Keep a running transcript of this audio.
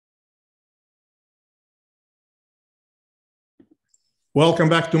Welcome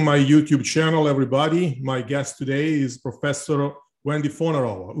back to my YouTube channel, everybody. My guest today is Professor Wendy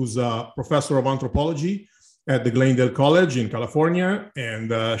Fonarow, who's a professor of anthropology at the Glendale College in California.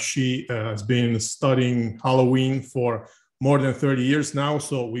 And she has been studying Halloween for more than 30 years now,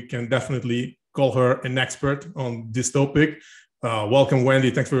 so we can definitely call her an expert on this topic. Welcome,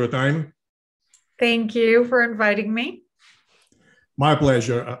 Wendy. Thanks for your time. Thank you for inviting me. My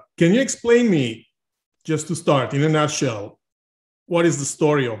pleasure. Can you explain me, just to start, in a nutshell, what is the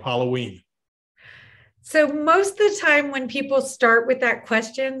story of Halloween? So most of the time when people start with that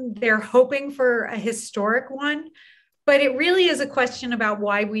question, they're hoping for a historic one, but it really is a question about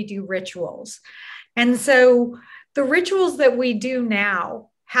why we do rituals. And so the rituals that we do now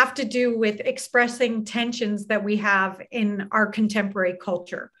have to do with expressing tensions that we have in our contemporary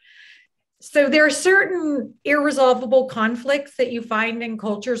culture. So there are certain irresolvable conflicts that you find in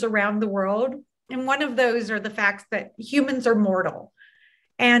cultures around the world. And one of those are the facts that humans are mortal.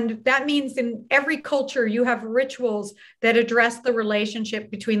 And that means in every culture, you have rituals that address the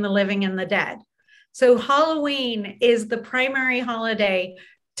relationship between the living and the dead. So Halloween is the primary holiday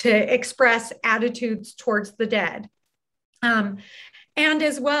to express attitudes towards the dead. And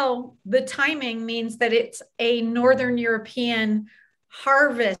as well, the timing means that it's a Northern European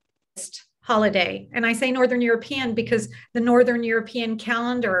harvest holiday. And I say Northern European because the Northern European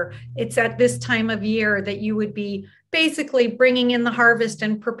calendar, it's at this time of year that you would be basically bringing in the harvest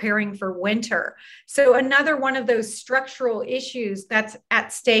and preparing for winter. So another one of those structural issues that's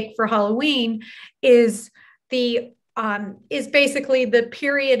at stake for Halloween is basically the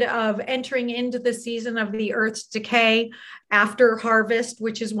period of entering into the season of the earth's decay after harvest,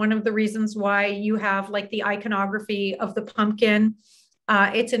 which is one of the reasons why you have like the iconography of the pumpkin.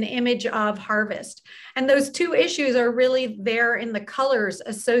 It's an image of harvest. And those two issues are really there in the colors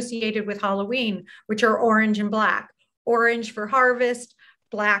associated with Halloween, which are orange and black. Orange for harvest,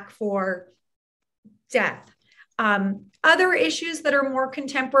 black for death. Other issues that are more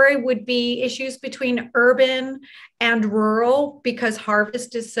contemporary would be issues between urban and rural, because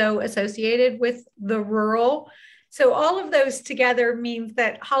harvest is so associated with the rural. So all of those together means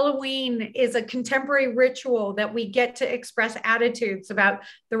that Halloween is a contemporary ritual that we get to express attitudes about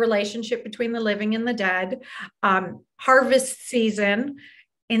the relationship between the living and the dead. Harvest season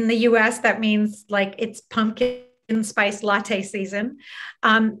in the US, that means like it's pumpkin spice latte season.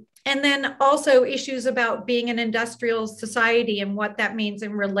 And then also issues about being an industrial society and what that means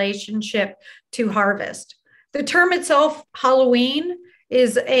in relationship to harvest. The term itself, Halloween,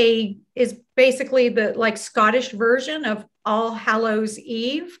 is basically the like Scottish version of All Hallows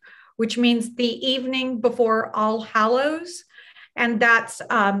Eve, which means the evening before All Hallows. And that's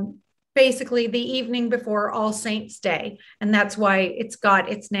basically the evening before All Saints Day. And that's why it's got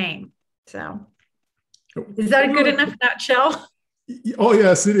its name. So is that a good enough nutshell? Oh,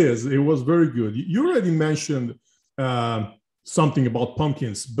 yes, it is. It was very good. You already mentioned something about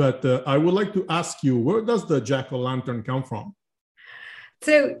pumpkins, but I would like to ask you, where does the jack-o'-lantern come from?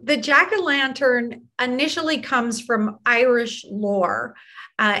 So the jack-o'-lantern initially comes from Irish lore.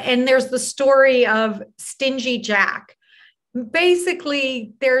 And there's the story of Stingy Jack.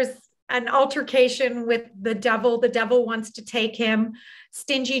 Basically, there's an altercation with the devil. The devil wants to take him.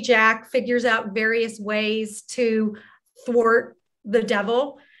 Stingy Jack figures out various ways to thwart the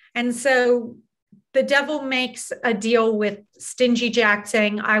devil. And so the devil makes a deal with Stingy Jack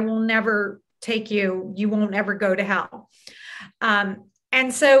saying, I will never take you. You won't ever go to hell.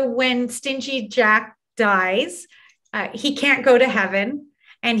 And so when Stingy Jack dies, he can't go to heaven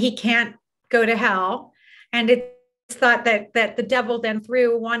and he can't go to hell. And it's thought that the devil then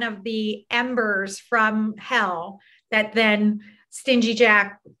threw one of the embers from hell that then Stingy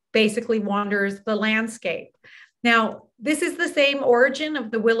Jack basically wanders the landscape. Now, this is the same origin of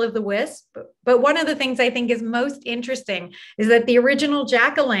the will-o'-the-wisp, but one of the things I think is most interesting is that the original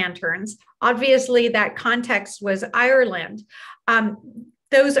jack-o'-lanterns, obviously that context was Ireland.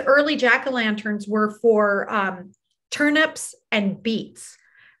 Those early jack-o'-lanterns were for turnips and beets,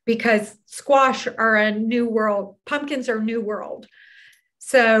 because squash are a new world, pumpkins are new world.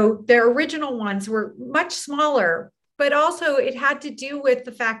 So their original ones were much smaller, but also it had to do with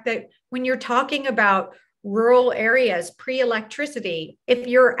the fact that when you're talking about rural areas, pre-electricity, if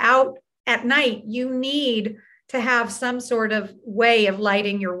you're out at night, you need to have some sort of way of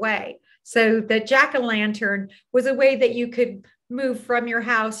lighting your way. So the jack-o'-lantern was a way that you could move from your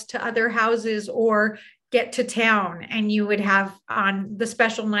house to other houses or get to town. And you would have, on the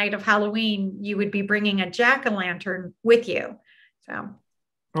special night of Halloween, you would be bringing a jack-o'-lantern with you. So,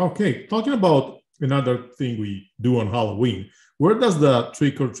 okay, talking about another thing we do on Halloween, where does the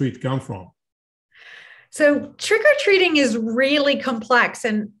trick or treat come from? So trick-or-treating is really complex.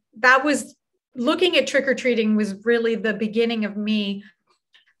 And that was looking at trick-or-treating was really the beginning of me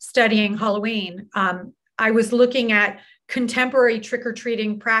studying Halloween. I was looking at contemporary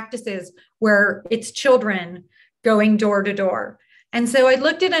trick-or-treating practices where it's children going door to door. And so I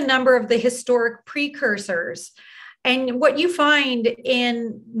looked at a number of the historic precursors. And what you find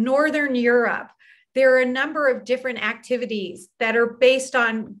in Northern Europe, there are a number of different activities that are based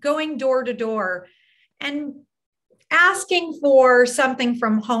on going door to door and asking for something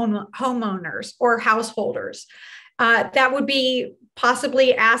from homeowners or householders. That would be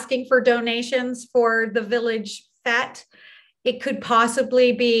possibly asking for donations for the village fete. It could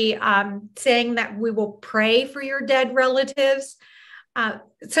possibly be saying that we will pray for your dead relatives.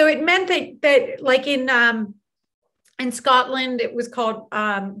 So it meant that like in Scotland, it was called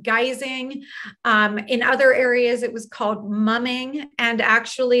guising. In other areas, it was called mumming. And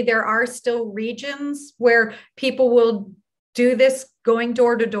actually, there are still regions where people will do this going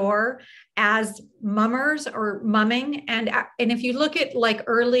door to door as mummers or mumming. And if you look at like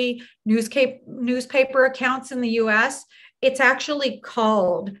early newspaper accounts in the US, it's actually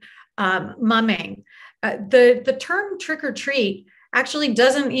called mumming. The term trick or treat actually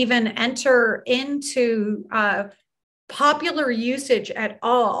doesn't even enter into popular usage at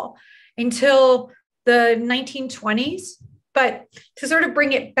all until the 1920s. But to sort of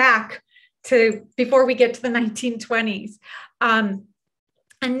bring it back to before we get to the 1920s,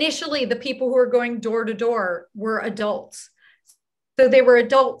 initially the people who were going door to door were adults. So they were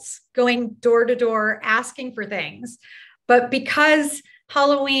adults going door to door asking for things. But because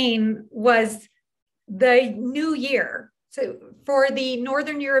Halloween was the new year, so for the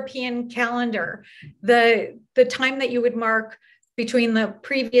Northern European calendar, the time that you would mark between the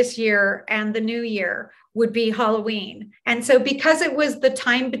previous year and the new year would be Halloween. And so because it was the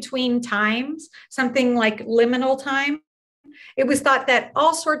time between times, something like liminal time, it was thought that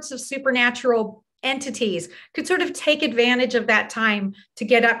all sorts of supernatural entities could sort of take advantage of that time to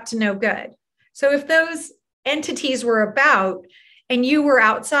get up to no good. So if those entities were about and you were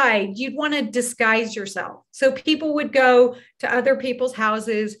outside, you'd want to disguise yourself. So people would go to other people's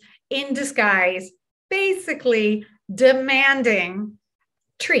houses in disguise, basically demanding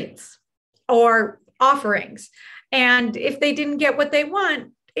treats or offerings. And if they didn't get what they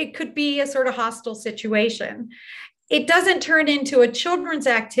want, it could be a sort of hostile situation. It doesn't turn into a children's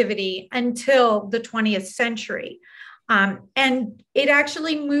activity until the 20th century. And it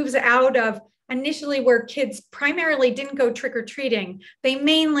actually moves out of initially where kids primarily didn't go trick-or-treating. They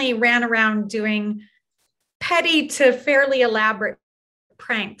mainly ran around doing petty to fairly elaborate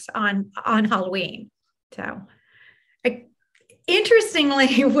pranks on Halloween. So interestingly,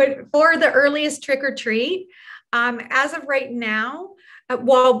 for the earliest trick-or-treat, as of right now,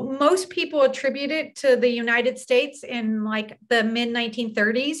 while most people attribute it to the United States in like the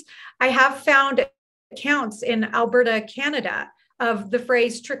mid-1930s, I have found accounts in Alberta, Canada, of the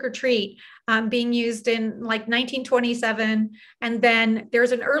phrase trick or treat being used in like 1927. And then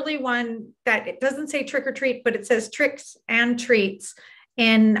there's an early one that it doesn't say trick or treat, but it says tricks and treats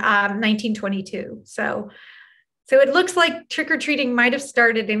in 1922. So it looks like trick or treating might have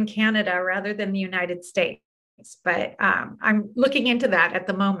started in Canada rather than the United States. But I'm looking into that at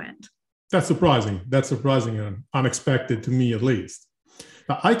the moment. That's surprising. That's surprising and unexpected to me, at least.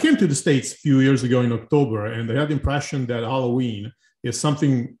 I came to the States a few years ago in October, and I had the impression that Halloween is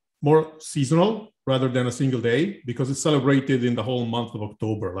something more seasonal rather than a single day because it's celebrated in the whole month of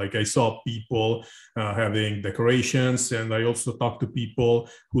October. Like I saw people having decorations, and I also talked to people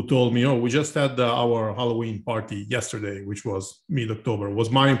who told me, oh, we just had our Halloween party yesterday, which was mid-October. Was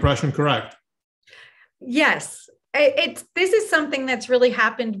my impression correct? Yes. This is something that's really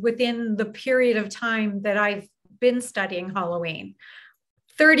happened within the period of time that I've been studying Halloween.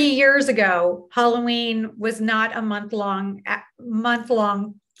 30 years ago, Halloween was not a month-long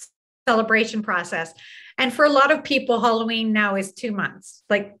celebration process. And for a lot of people, Halloween now is 2 months.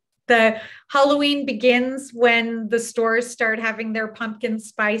 Like the Halloween begins when the stores start having their pumpkin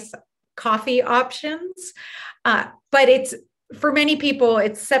spice coffee options. But it's for many people,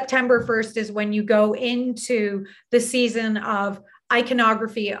 it's September 1st is when you go into the season of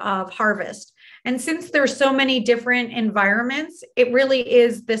iconography of harvest. And since there's so many different environments, it really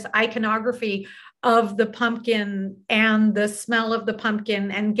is this iconography of the pumpkin and the smell of the pumpkin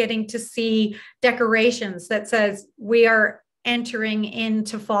and getting to see decorations that says we are entering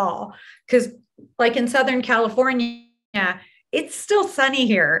into fall. Because like in Southern California, it's still sunny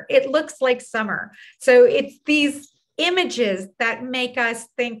here. It looks like summer. So it's these images that make us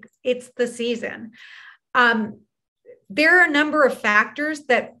think it's the season. There are a number of factors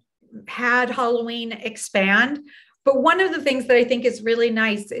that had Halloween expand. But one of the things that I think is really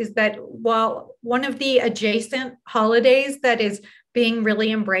nice is that while one of the adjacent holidays that is being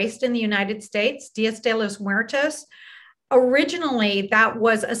really embraced in the United States, Dias de los Muertos, originally that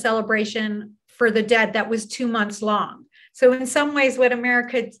was a celebration for the dead that was 2 months long. So in some ways, what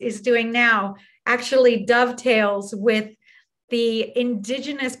America is doing now actually dovetails with the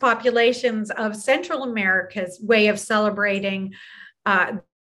indigenous populations of Central America's way of celebrating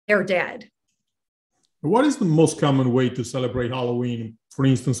their dead. What is the most common way to celebrate Halloween, for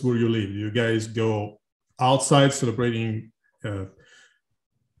instance, where you live? Do you guys go outside celebrating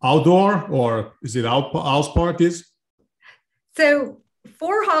outdoor, or is it house parties? So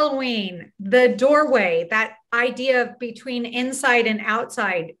for Halloween, the doorway, that idea of between inside and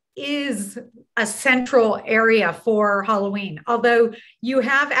outside, is a central area for Halloween. Although you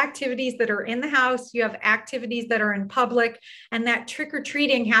have activities that are in the house, you have activities that are in public, and that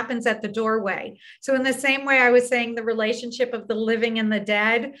trick-or-treating happens at the doorway. So in the same way I was saying the relationship of the living and the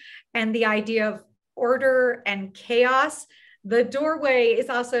dead and the idea of order and chaos, the doorway is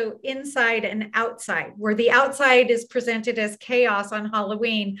also inside and outside, where the outside is presented as chaos on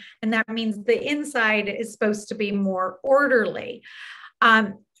Halloween, and that means the inside is supposed to be more orderly.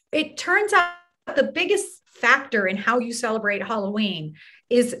 It turns out the biggest factor in how you celebrate Halloween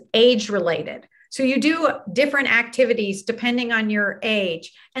is age related. So you do different activities depending on your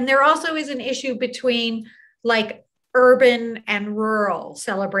age. And there also is an issue between like urban and rural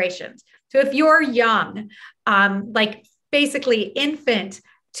celebrations. So if you're young, like basically infant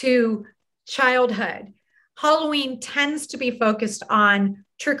to childhood, Halloween tends to be focused on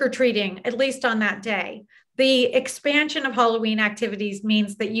trick-or-treating, at least on that day. The expansion of Halloween activities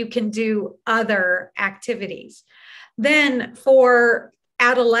means that you can do other activities. Then for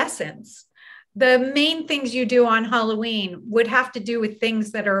adolescents, the main things you do on Halloween would have to do with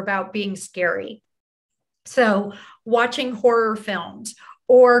things that are about being scary. So watching horror films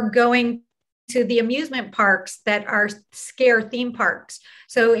or going to the amusement parks that are scare theme parks.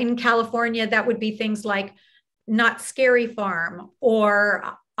 So in California, that would be things like Not Scary Farm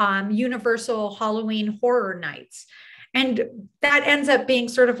or Universal Halloween Horror Nights. And that ends up being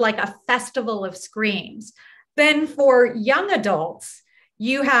sort of like a festival of screams. Then for young adults,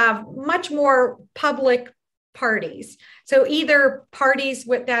 you have much more public parties. So either parties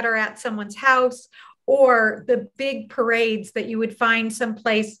that are at someone's house or the big parades that you would find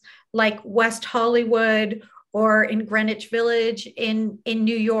someplace like West Hollywood or in Greenwich Village in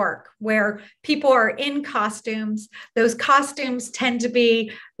New York, where people are in costumes. Those costumes tend to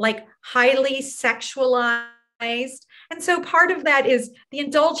be like highly sexualized. And so part of that is the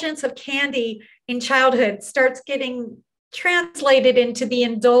indulgence of candy in childhood starts getting translated into the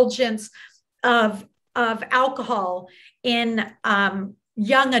indulgence of alcohol in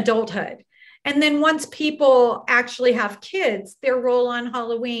young adulthood. And then once people actually have kids, their role on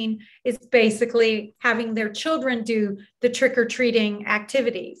Halloween is basically having their children do the trick-or-treating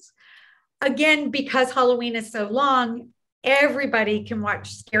activities. Again, because Halloween is so long, everybody can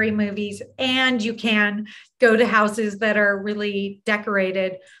watch scary movies and you can go to houses that are really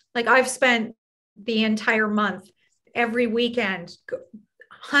decorated. Like I've spent the entire month, every weekend,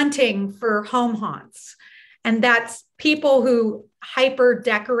 hunting for home haunts. And that's people who hyper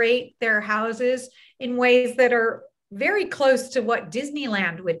decorate their houses in ways that are very close to what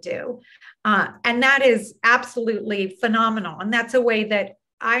Disneyland would do. And that is absolutely phenomenal. And that's a way that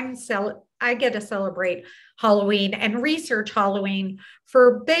I get to celebrate Halloween and research Halloween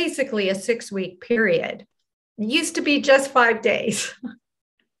for basically a 6-week period. It used to be just 5 days.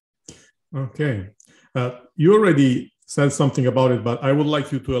 Okay. You already said something about it, but I would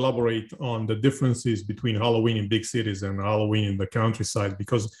like you to elaborate on the differences between Halloween in big cities and Halloween in the countryside,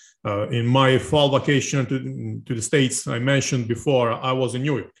 because in my fall vacation to the States, I mentioned before, I was in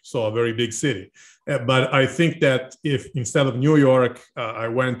New York, so a very big city. But I think that if instead of New York, I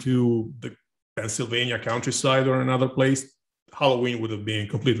went to the Pennsylvania countryside or another place, Halloween would have been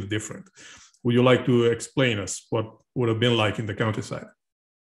completely different. Would you like to explain us what would have been like in the countryside?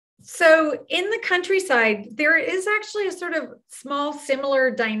 So in the countryside, there is actually a sort of small similar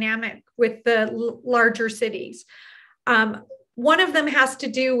dynamic with the larger cities. One of them has to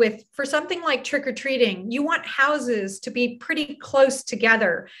do with, for something like trick-or-treating, you want houses to be pretty close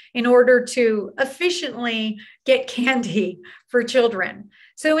together in order to efficiently get candy for children.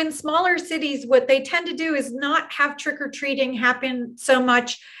 So in smaller cities, what they tend to do is not have trick-or-treating happen so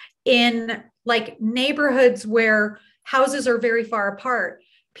much in like neighborhoods where houses are very far apart.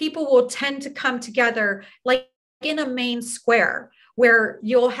 People will tend to come together like in a main square where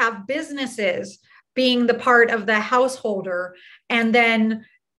you'll have businesses being the part of the householder, and then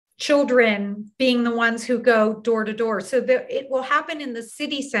children being the ones who go door to door. So that it will happen in the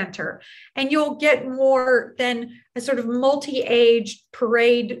city center, and you'll get more than a sort of multi-age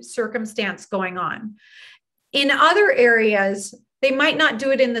parade circumstance going on. In other areas, they might not do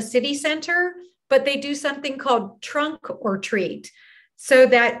it in the city center, but they do something called trunk or treat, so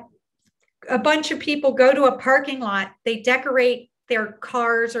that a bunch of people go to a parking lot, they decorate their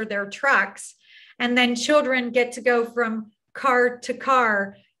cars or their trucks, and then children get to go from car to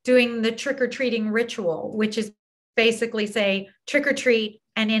car doing the trick-or-treating ritual, which is basically say trick or treat,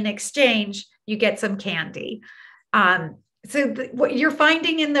 and in exchange, you get some candy. What you're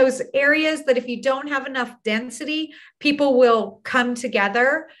finding in those areas that if you don't have enough density, people will come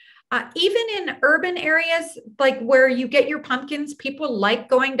together. Even in urban areas, like where you get your pumpkins, people like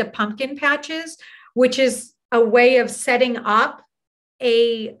going to pumpkin patches, which is a way of setting up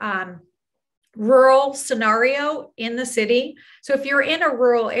a rural scenario in the city. So if you're in a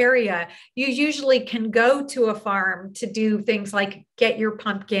rural area, you usually can go to a farm to do things like get your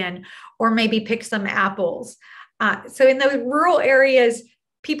pumpkin or maybe pick some apples. So in those rural areas,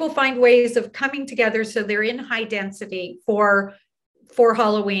 people find ways of coming together so they're in high density for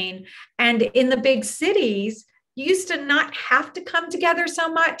Halloween. And in the big cities, you used to not have to come together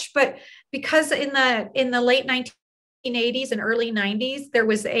so much, but because in the late 1980s and early 90s, there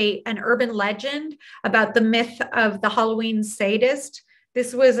was an urban legend about the myth of the Halloween sadist.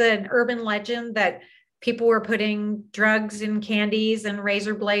 This was an urban legend that people were putting drugs in candies and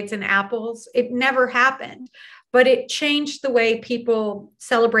razor blades in apples. It never happened, but it changed the way people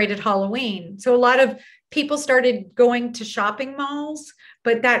celebrated Halloween. So a lot of people started going to shopping malls,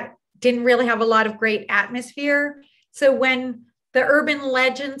 but that didn't really have a lot of great atmosphere. So when the urban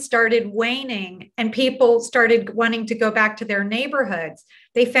legend started waning and people started wanting to go back to their neighborhoods,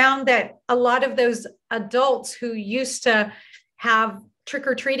 they found that a lot of those adults who used to have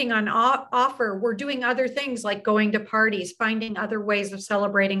trick-or-treating on offer were doing other things like going to parties, finding other ways of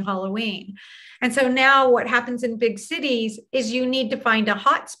celebrating Halloween. And so now what happens in big cities is you need to find a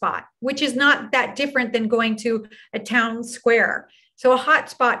hotspot, which is not that different than going to a town square. So a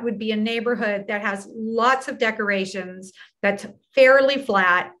hotspot would be a neighborhood that has lots of decorations, that's fairly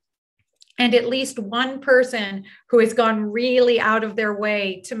flat, and at least one person who has gone really out of their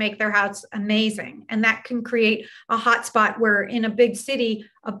way to make their house amazing. And that can create a hotspot where in a big city,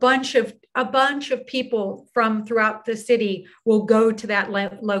 a bunch of people from throughout the city will go to that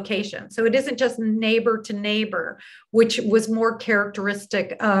location. So it isn't just neighbor to neighbor, which was more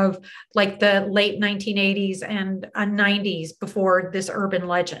characteristic of like the late 1980s and 90s before this urban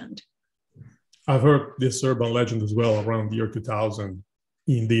legend. I've heard this urban legend as well around the year 2000.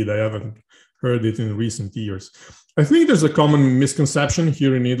 Indeed, I haven't heard it in recent years. I think there's a common misconception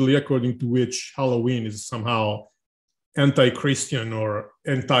here in Italy, according to which Halloween is somehow anti-Christian or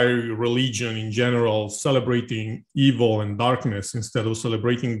anti-religion in general, celebrating evil and darkness instead of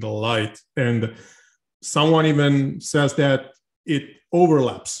celebrating the light. And someone even says that it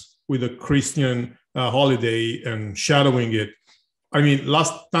overlaps with a Christian holiday and shadowing it. I mean,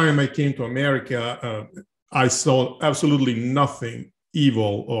 last time I came to America, I saw absolutely nothing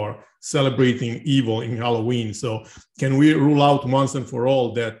evil or celebrating evil in Halloween. So can we rule out once and for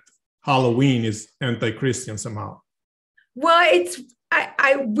all that Halloween is anti-Christian somehow? Well,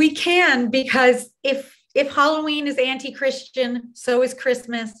 we can, because if Halloween is anti-Christian, so is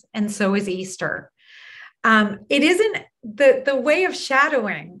Christmas and so is Easter. It isn't the way of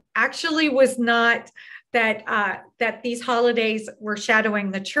shadowing actually was not that these holidays were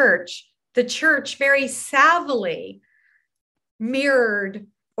shadowing the church. The church very savvily mirrored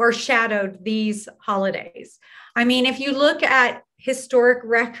or shadowed these holidays. I mean, if you look at historic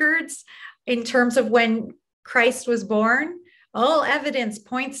records in terms of when Christ was born, all evidence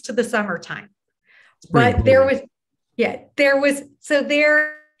points to the summertime. But it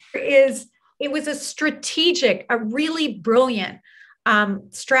was a strategic, a really brilliant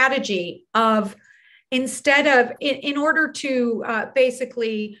strategy of, instead of, in order to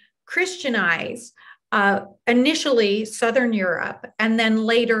basically Christianize initially Southern Europe and then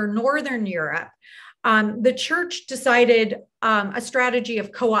later Northern Europe, the church decided a strategy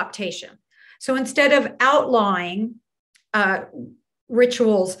of co-optation. So instead of outlawing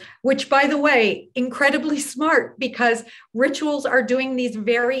rituals, which, by the way, incredibly smart, because rituals are doing these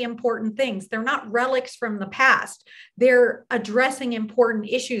very important things. They're not relics from the past. They're addressing important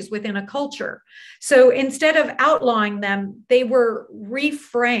issues within a culture. So instead of outlawing them, they were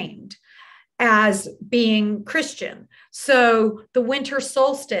reframed as being Christian. So the winter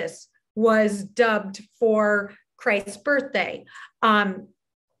solstice was dubbed for Christ's birthday.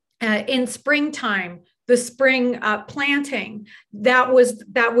 In springtime, the spring planting that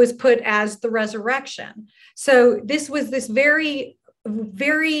was put as the resurrection. So this was this very,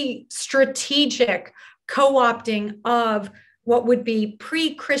 very strategic co-opting of what would be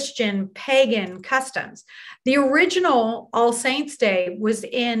pre-Christian pagan customs. The original All Saints' Day was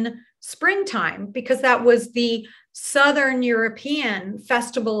in springtime because that was the Southern European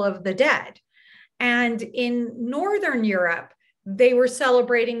Festival of the Dead. And in Northern Europe, they were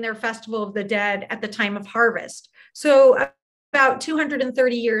celebrating their Festival of the Dead at the time of harvest. So about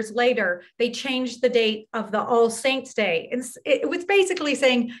 230 years later, they changed the date of the All Saints' Day. And it was basically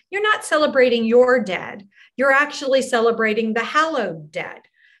saying, you're not celebrating your dead, you're actually celebrating the hallowed dead.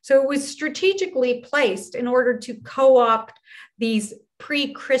 So it was strategically placed in order to co-opt these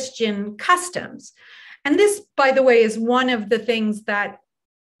pre-Christian customs. And this, by the way, is one of the things that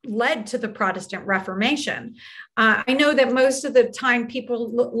led to the Protestant Reformation. I know that most of the time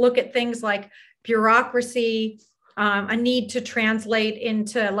people look at things like bureaucracy, a need to translate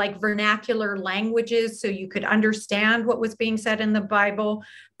into like vernacular languages so you could understand what was being said in the Bible.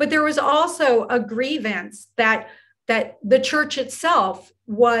 But there was also a grievance that the church itself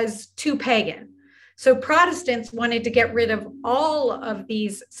was too pagan. So Protestants wanted to get rid of all of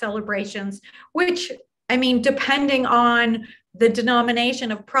these celebrations, which, I mean, depending on the denomination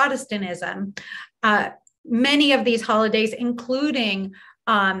of Protestantism, many of these holidays, including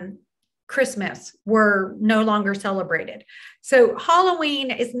Christmas, were no longer celebrated. So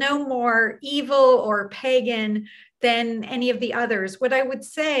Halloween is no more evil or pagan than any of the others. What I would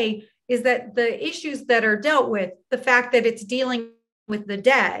say is that the issues that are dealt with, the fact that it's dealing with the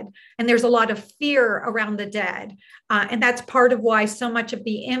dead, and there's a lot of fear around the dead, and that's part of why so much of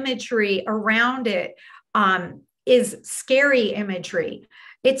the imagery around it is scary imagery.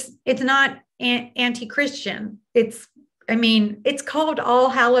 It's not anti-Christian. It's called All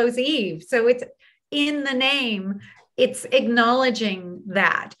Hallows Eve. So it's in the name, it's acknowledging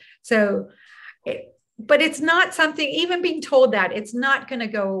that. So, but it's not something, even being told that, it's not going to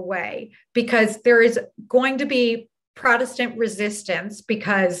go away because there is going to be Protestant resistance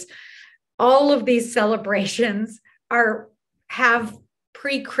because all of these celebrations have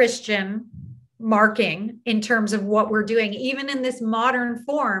pre-Christian marking in terms of what we're doing. Even in this modern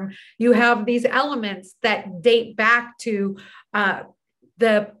form, you have these elements that date back to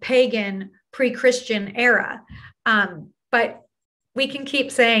the pagan pre-Christian era. But we can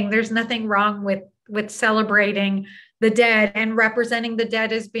keep saying there's nothing wrong with celebrating the dead and representing the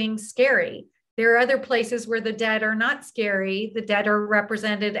dead as being scary. There are other places where the dead are not scary. The dead are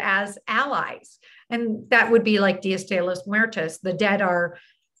represented as allies. And that would be like Dias de los Muertos. The dead are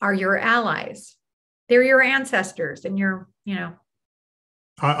your allies. They're your ancestors and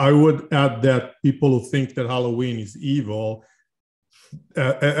I would add that people who think that Halloween is evil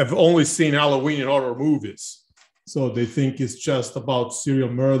have only seen Halloween in horror movies. So they think it's just about serial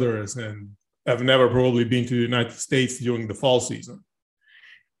murderers and have never probably been to the United States during the fall season.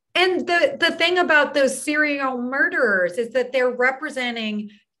 And the thing about those serial murderers is that they're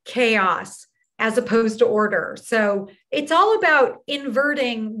representing chaos as opposed to order. So it's all about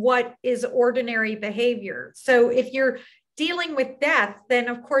inverting what is ordinary behavior. So if you're dealing with death, then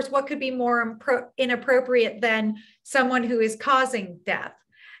of course, what could be more inappropriate than someone who is causing death?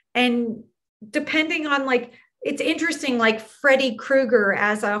 And depending on it's interesting, like Freddy Krueger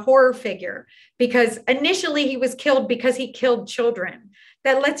as a horror figure, because initially he was killed because he killed children.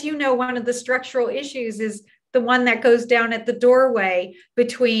 That lets you know one of the structural issues is the one that goes down at the doorway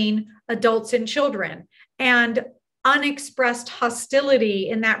between adults and children, and unexpressed hostility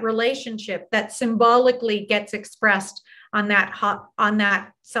in that relationship that symbolically gets expressed on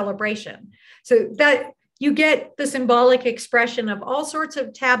that celebration. So that you get the symbolic expression of all sorts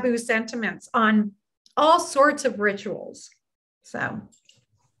of taboo sentiments on all sorts of rituals. So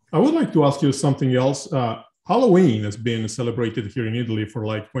I would like to ask you something else. Halloween has been celebrated here in Italy for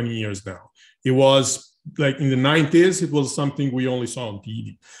like 20 years now. It was like in the 90s, it was something we only saw on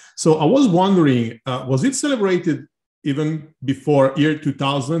TV. So I was wondering, was it celebrated even before year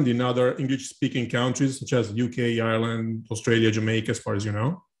 2000 in other English-speaking countries such as UK, Ireland, Australia, Jamaica, as far as you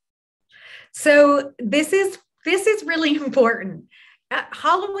know? So this is really important.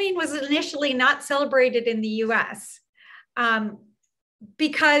 Halloween was initially not celebrated in the US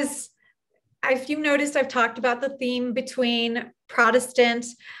because if you noticed, I've talked about the theme between Protestant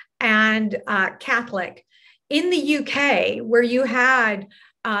and Catholic. In the UK, where you had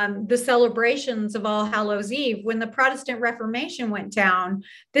the celebrations of All Hallows Eve, when the Protestant Reformation went down,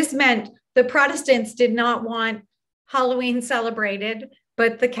 this meant the Protestants did not want Halloween celebrated,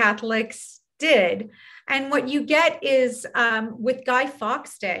 but the Catholics did. And what you get is with Guy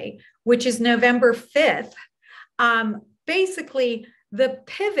Fawkes Day, which is November 5th, basically the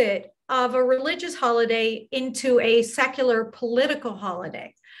pivot of a religious holiday into a secular political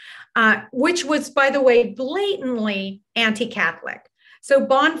holiday, which was, by the way, blatantly anti-Catholic. So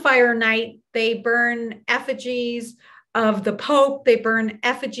bonfire night, they burn effigies of the Pope, they burn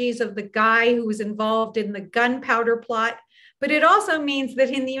effigies of the guy who was involved in the gunpowder plot. But it also means that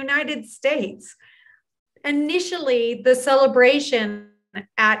in the United States, initially the celebration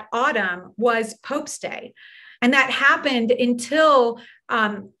at autumn was Pope's Day. And that happened until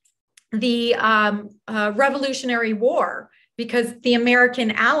the Revolutionary War, because the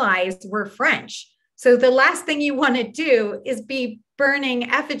American allies were French. So the last thing you want to do is be burning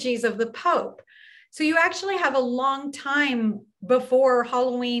effigies of the Pope. So you actually have a long time before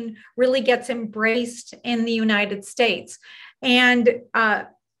Halloween really gets embraced in the United States. And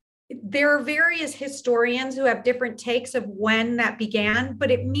there are various historians who have different takes of when that began,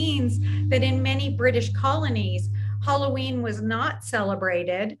 but it means that in many British colonies, Halloween was not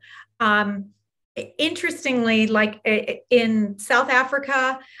celebrated. Interestingly, like in South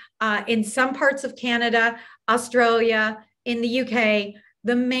Africa, in some parts of Canada, Australia, in the UK,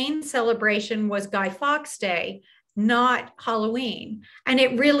 the main celebration was Guy Fawkes Day, not Halloween. And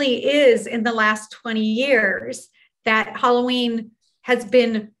it really is in the last 20 years that Halloween has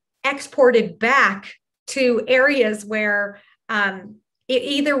been exported back to areas where it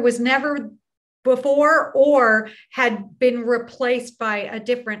either was never before or had been replaced by a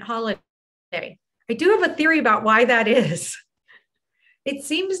different holiday. I do have a theory about why that is. It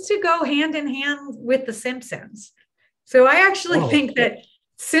seems to go hand in hand with The Simpsons. So I actually think that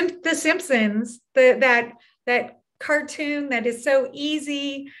The Simpsons, that cartoon that is so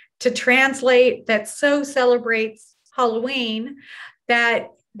easy to translate, that so celebrates Halloween, that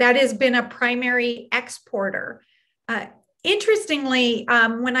has been a primary exporter. Interestingly,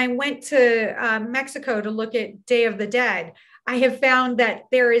 when I went to Mexico to look at Day of the Dead, I have found that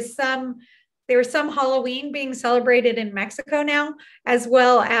there is some Halloween being celebrated in Mexico now, as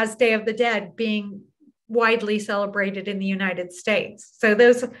well as Day of the Dead being widely celebrated in the United States. So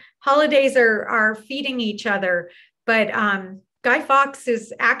those holidays are feeding each other. But Guy Fawkes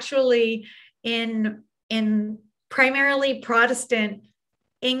is actually in primarily Protestant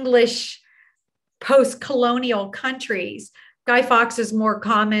English post-colonial countries. Guy Fawkes is more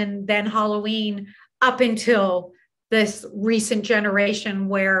common than Halloween up until this recent generation,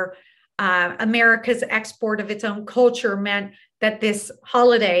 where America's export of its own culture meant that this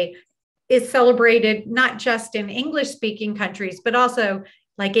holiday is celebrated not just in English-speaking countries, but also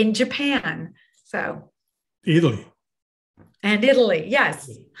like in Japan. So Italy. And Italy, yes.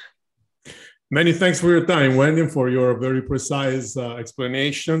 Many thanks for your time, Wendy, for your very precise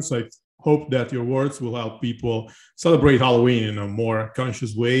explanations. I hope that your words will help people celebrate Halloween in a more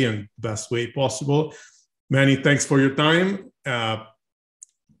conscious way and best way possible. Many thanks for your time.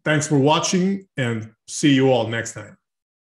 Thanks for watching, and see you all next time.